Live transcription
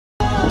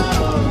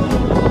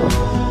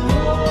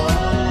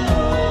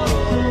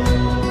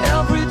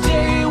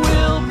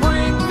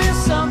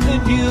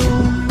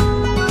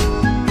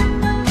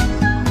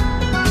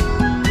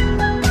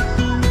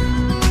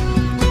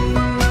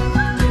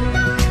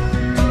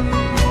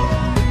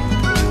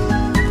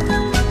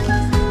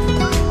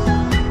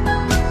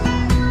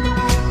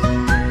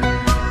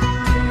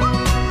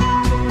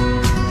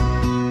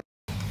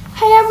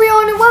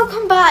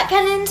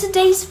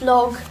today's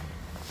vlog,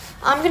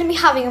 I'm going to be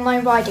having my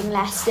riding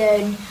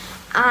lesson,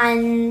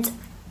 and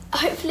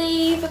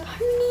hopefully the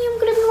pony I'm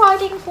going to be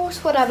riding,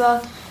 horse,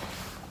 whatever,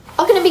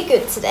 are going to be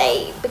good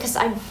today, because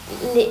I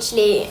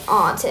literally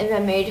aren't in the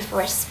mood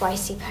for a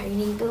spicy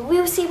pony, but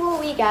we'll see what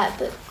we get.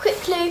 But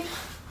quickly,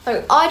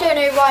 I don't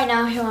know right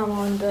now who I'm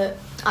on, but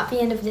at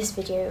the end of this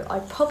video I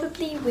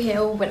probably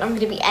will when I'm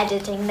going to be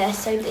editing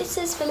this. So this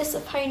is the list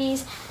of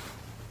ponies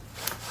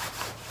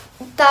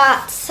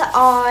that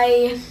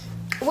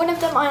one of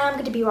them I am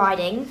going to be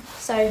riding,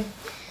 so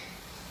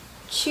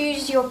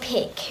choose your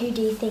pick. Who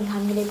do you think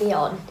I'm going to be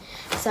on?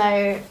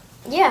 So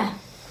yeah,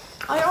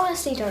 I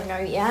honestly don't know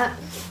yet,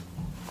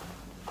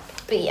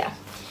 but yeah.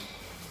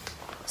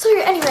 So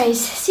anyways,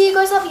 see you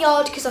guys at the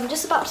yard because I'm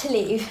just about to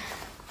leave.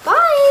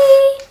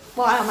 Bye!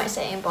 What am I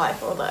saying bye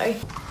for though?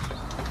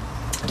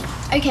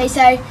 Okay,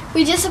 so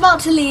we're just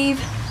about to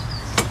leave,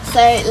 so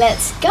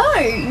let's go.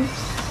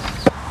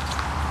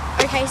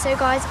 Okay, so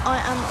guys, I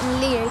am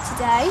on Leo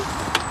today,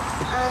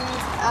 and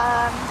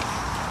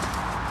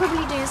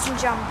probably doing some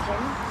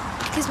jumping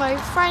because my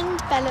friend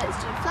Bella is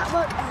doing flat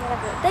work, and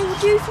whenever they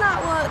do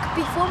flat work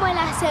before my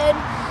lesson,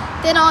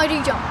 then I do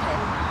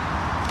jumping.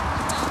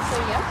 So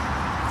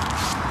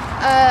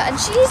yeah, and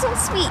she's on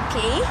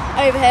Sweetie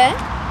over here,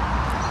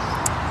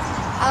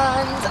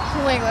 and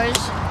oh my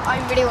gosh,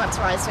 I really want to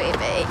ride Sweetie,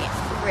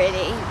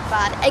 really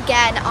bad,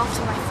 again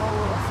after my fall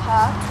with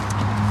her.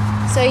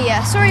 So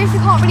yeah, sorry if you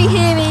can't really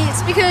hear me,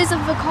 it's because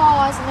of the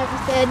cars and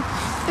everything.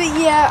 But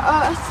yeah,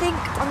 I think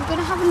I'm going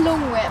to have a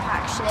long whip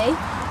actually,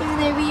 even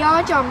though we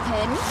are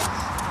jumping.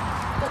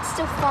 That's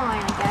still fine,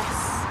 I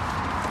guess.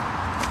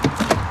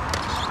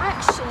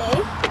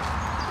 Actually,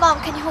 Mum,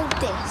 can you hold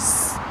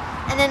this?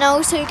 And then I'll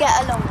also get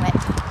a long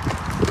whip.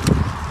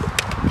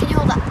 Can you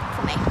hold that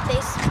for me,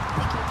 please?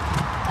 Thank you.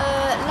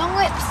 Long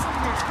whips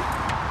now.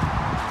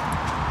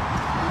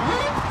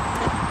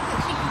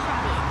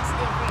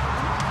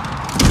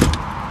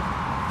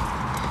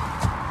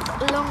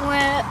 Long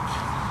whip.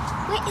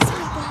 Where is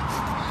my black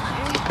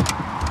whip?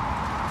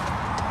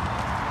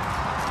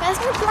 Where's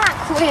my black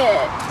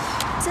whip?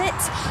 Is it?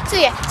 So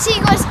yeah, see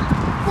you guys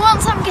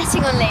once I'm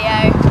getting on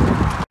Leo.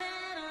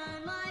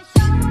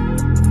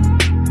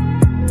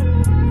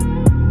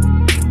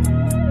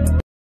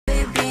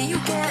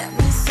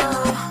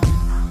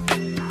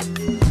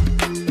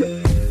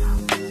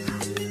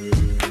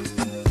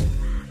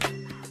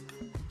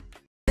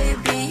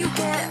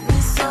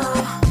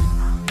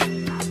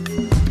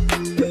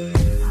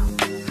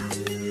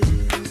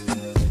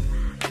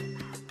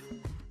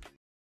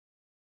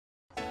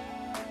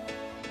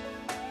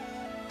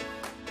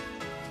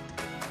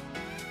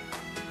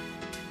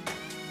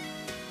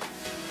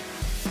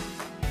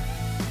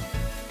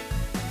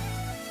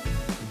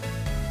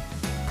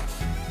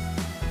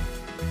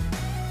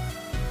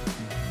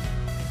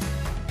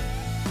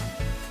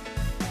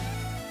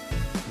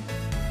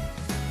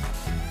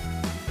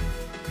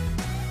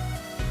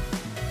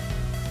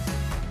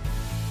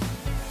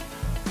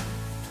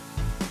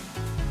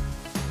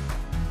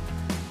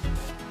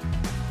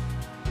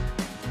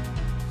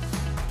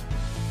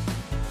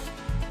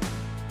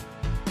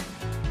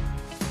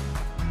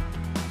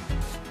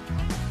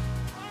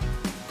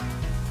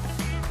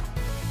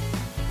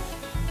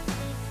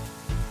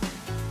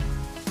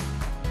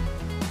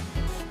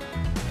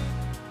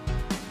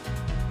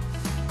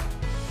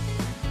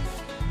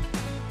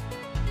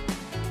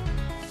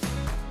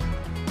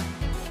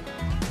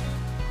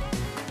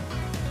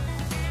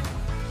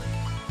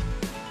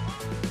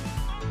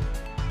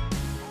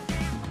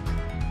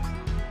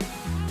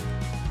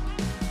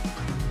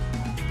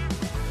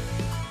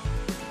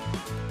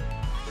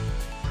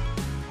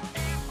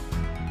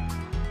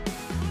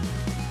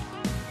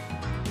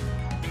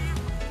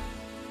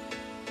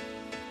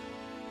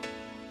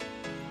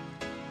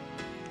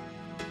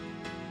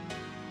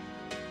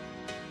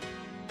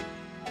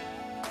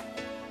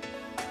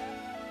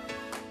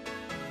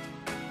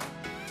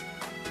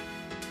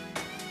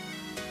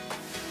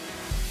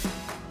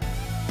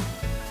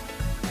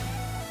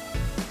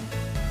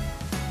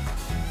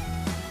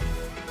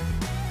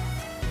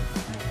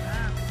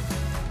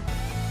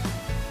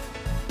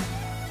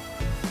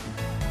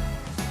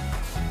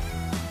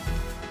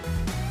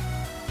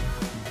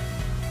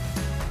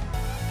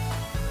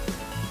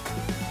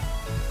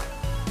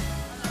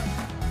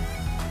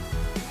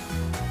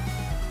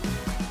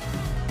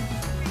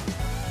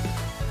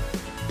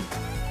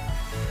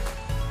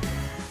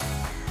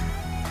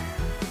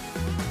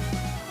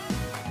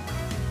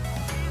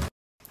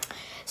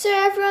 So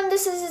everyone,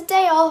 this is the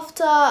day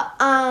after,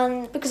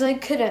 and because I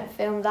couldn't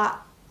film that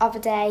other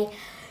day,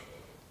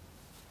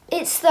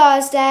 it's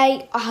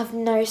Thursday. I have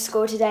no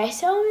school today,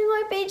 so I'm in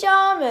my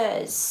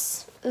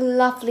pyjamas.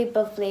 Lovely,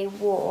 bubbly,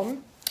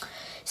 warm.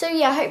 So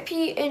yeah, I hope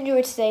you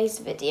enjoyed today's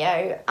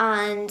video,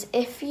 and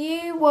if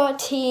you were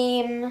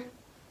team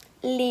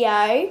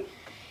Leo,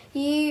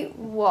 you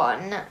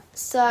won.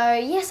 So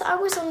yes, I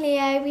was on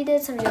Leo. We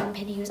did some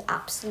jumping. He was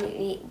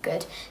absolutely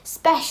good,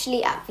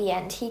 especially at the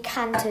end. He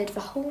cantered the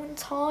whole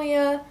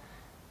entire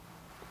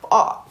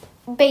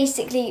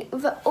basically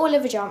all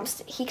of the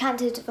jumps, he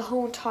counted the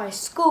whole entire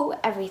school,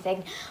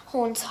 everything,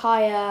 whole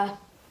entire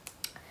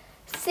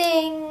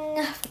thing,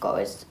 I forgot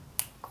his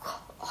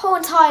whole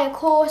entire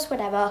course,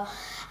 whatever.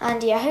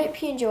 And yeah, I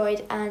hope you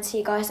enjoyed and see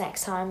you guys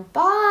next time.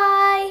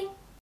 Bye!